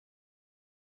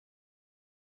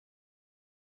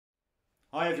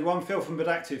Hi everyone, Phil from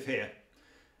Active here.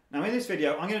 Now in this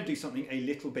video I'm going to do something a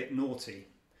little bit naughty.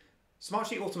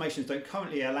 Smartsheet automations don't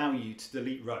currently allow you to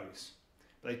delete rows,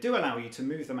 but they do allow you to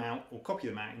move them out or copy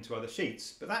them out into other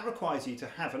sheets, but that requires you to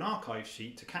have an archive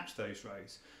sheet to catch those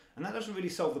rows, and that doesn't really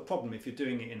solve the problem if you're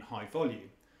doing it in high volume.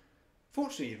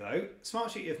 Fortunately though,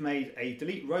 Smartsheet have made a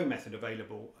delete row method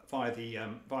available via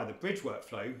the Bridge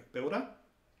workflow builder,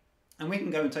 and we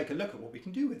can go and take a look at what we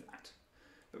can do with that.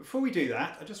 But before we do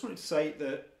that, I just wanted to say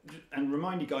that and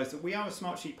remind you guys that we are a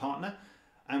Smartsheet partner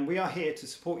and we are here to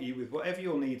support you with whatever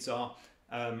your needs are,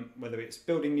 whether it's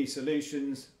building new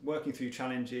solutions, working through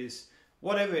challenges,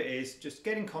 whatever it is, just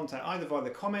get in contact either via the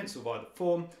comments or via the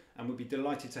form and we'll be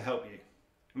delighted to help you.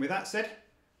 And with that said,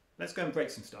 let's go and break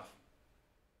some stuff.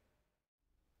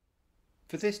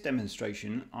 For this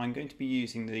demonstration, I'm going to be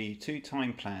using the two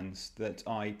time plans that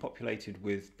I populated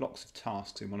with blocks of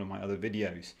tasks in one of my other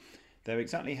videos. They're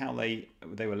exactly how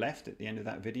they were left at the end of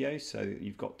that video. So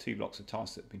you've got two blocks of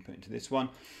tasks that have been put into this one,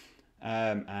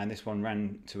 and this one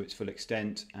ran to its full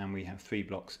extent, and we have three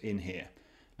blocks in here.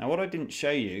 Now what I didn't show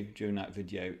you during that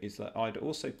video is that I'd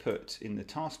also put in the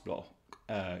task block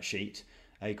sheet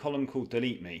a column called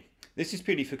delete me. This is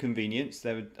purely for convenience.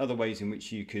 There are other ways in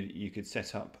which you could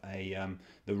set up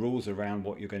the rules around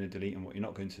what you're going to delete and what you're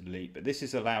not going to delete. But this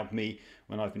has allowed me,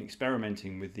 when I've been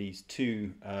experimenting with these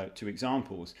two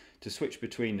examples, to switch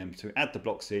between them, to add the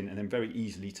blocks in and then very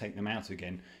easily take them out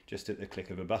again just at the click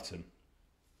of a button.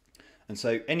 And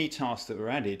so any tasks that were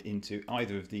added into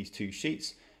either of these two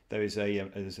sheets, there's a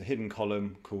hidden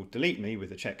column called delete me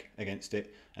with a check against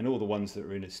it, and all the ones that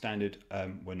were in as standard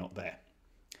were not there.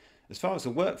 As far as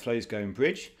the workflows go in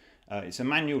Bridge, it's a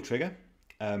manual trigger,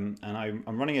 and I'm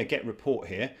running a get report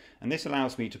here, and this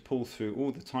allows me to pull through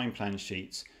all the time plan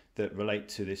sheets that relate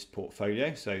to this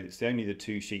portfolio. So it's only the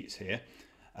two sheets here,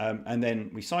 and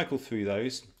then we cycle through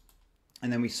those,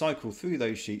 and then we cycle through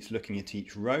those sheets looking at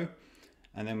each row,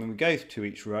 and then when we go to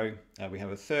each row, we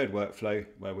have a third workflow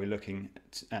where we're looking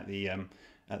at the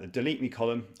delete me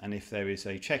column, and if there is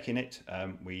a check in it,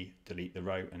 we delete the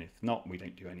row, and if not, we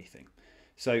don't do anything.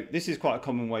 So this is quite a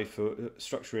common way for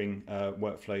structuring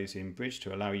workflows in Bridge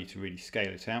to allow you to really scale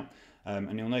it out.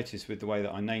 And you'll notice with the way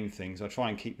that I name things, I try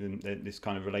and keep them this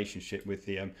kind of relationship with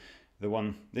the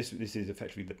one. This is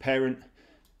effectively the parent,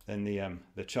 then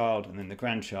the child, and then the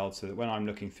grandchild, so that when I'm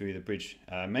looking through the Bridge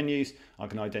menus, I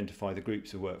can identify the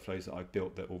groups of workflows that I've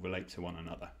built that all relate to one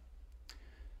another.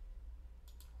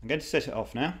 I'm going to set it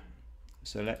off now.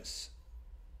 So let's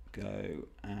go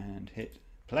and hit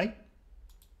play.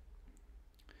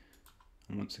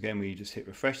 And once again, we just hit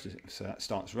refresh, so that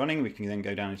starts running. We can then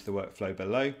go down into the workflow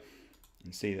below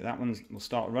and see that one will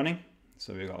start running.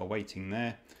 So we've got a waiting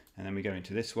there, and then we go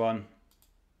into this one.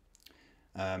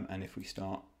 And if we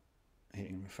start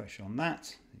hitting refresh on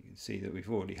that, you can see that we've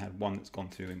already had one that's gone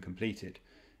through and completed.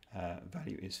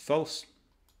 Value is false.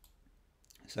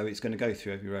 So it's going to go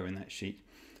through every row in that sheet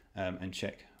and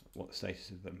check what the status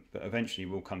of them. But eventually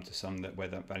we'll come to some where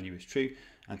that value is true,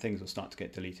 and things will start to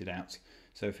get deleted out.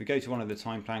 So if we go to one of the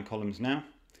time plan columns now,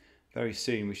 very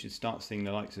soon we should start seeing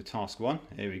the likes of task 1.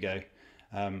 Here we go,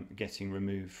 getting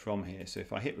removed from here. So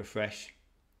if I hit refresh,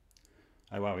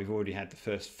 oh wow, we've already had the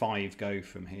first 5 go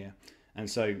from here. And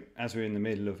so as we're in the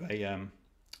middle of a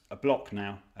block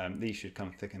now, these should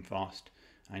come thick and fast,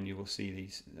 and you will see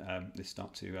these this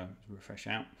start to refresh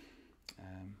out.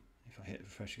 If I hit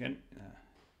refresh again, there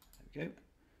we go.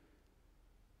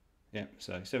 Yeah,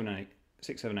 so 7 and 8,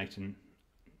 6, 7, 8 and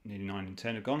nearly 9 and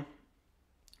 10 have gone.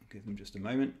 I'll give them just a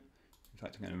moment. In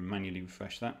fact, I'm going to manually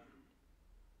refresh that.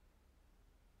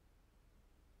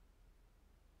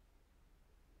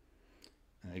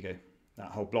 There you go. That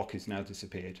whole block is now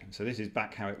disappeared. And so this is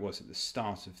back how it was at the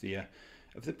start of the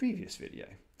previous video.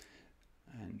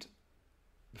 And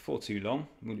before too long,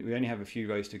 we only have a few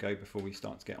rows to go before we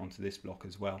start to get onto this block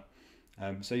as well.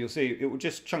 So you'll see it will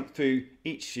just chunk through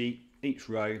each sheet, each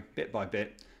row, bit by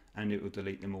bit, and it will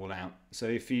delete them all out. So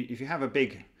if you have a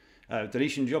big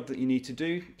deletion job that you need to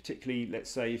do, particularly let's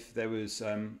say if there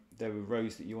were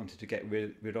rows that you wanted to get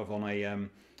rid of on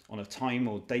a time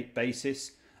or date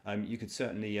basis, you could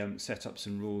certainly set up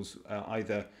some rules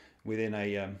either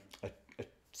within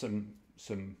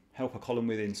some helper column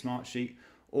within Smartsheet,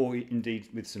 or indeed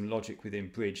with some logic within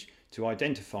Bridge to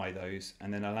identify those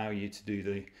and then allow you to do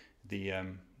the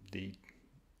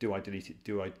do I delete it,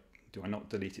 do I not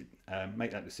delete it,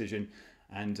 make that decision,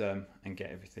 and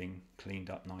get everything cleaned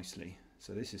up nicely.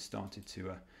 So this has started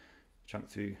to chunk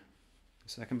through the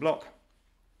second block,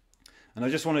 and I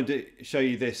just wanted to show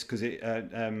you this because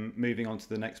moving on to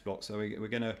the next block. So we're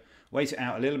going to wait it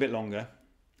out a little bit longer,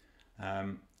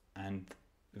 and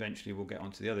eventually we'll get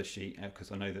onto the other sheet,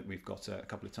 because I know that we've got a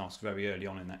couple of tasks very early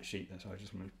on in that sheet. So I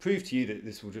just want to prove to you that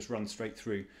this will just run straight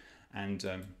through and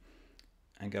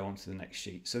go on to the next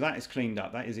sheet. So that is cleaned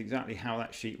up. That is exactly how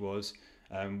that sheet was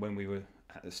when we were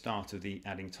at the start of the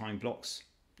adding time blocks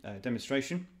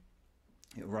demonstration.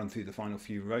 It'll run through the final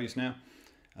few rows now,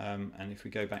 and if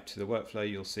we go back to the workflow,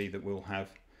 you'll see that we'll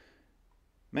have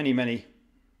many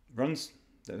runs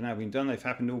that have now been done. They've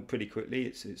happened all pretty quickly.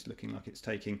 It's looking like it's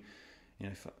taking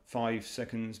 5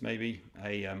 seconds maybe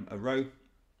a row.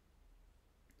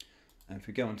 And if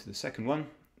we go on to the second one,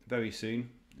 very soon,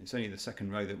 it's only the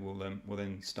second row that will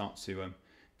then start to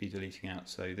be deleting out.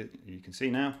 So that you can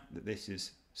see now that this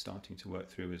is starting to work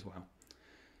through as well.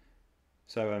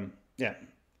 So yeah,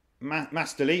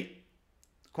 mass delete,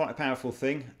 quite a powerful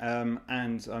thing,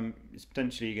 and it's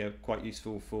potentially quite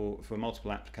useful for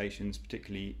multiple applications,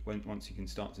 particularly once you can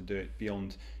start to do it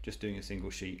beyond just doing a single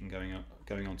sheet and going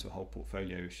on to a whole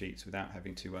portfolio of sheets without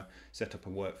having to set up a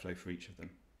workflow for each of them.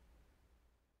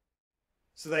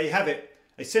 So there you have it,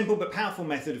 a simple but powerful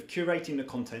method of curating the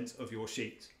content of your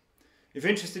sheet. If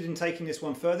you're interested in taking this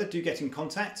one further, do get in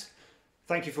contact.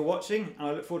 Thank you for watching, and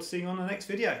I look forward to seeing you on the next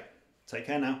video. Take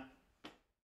care now.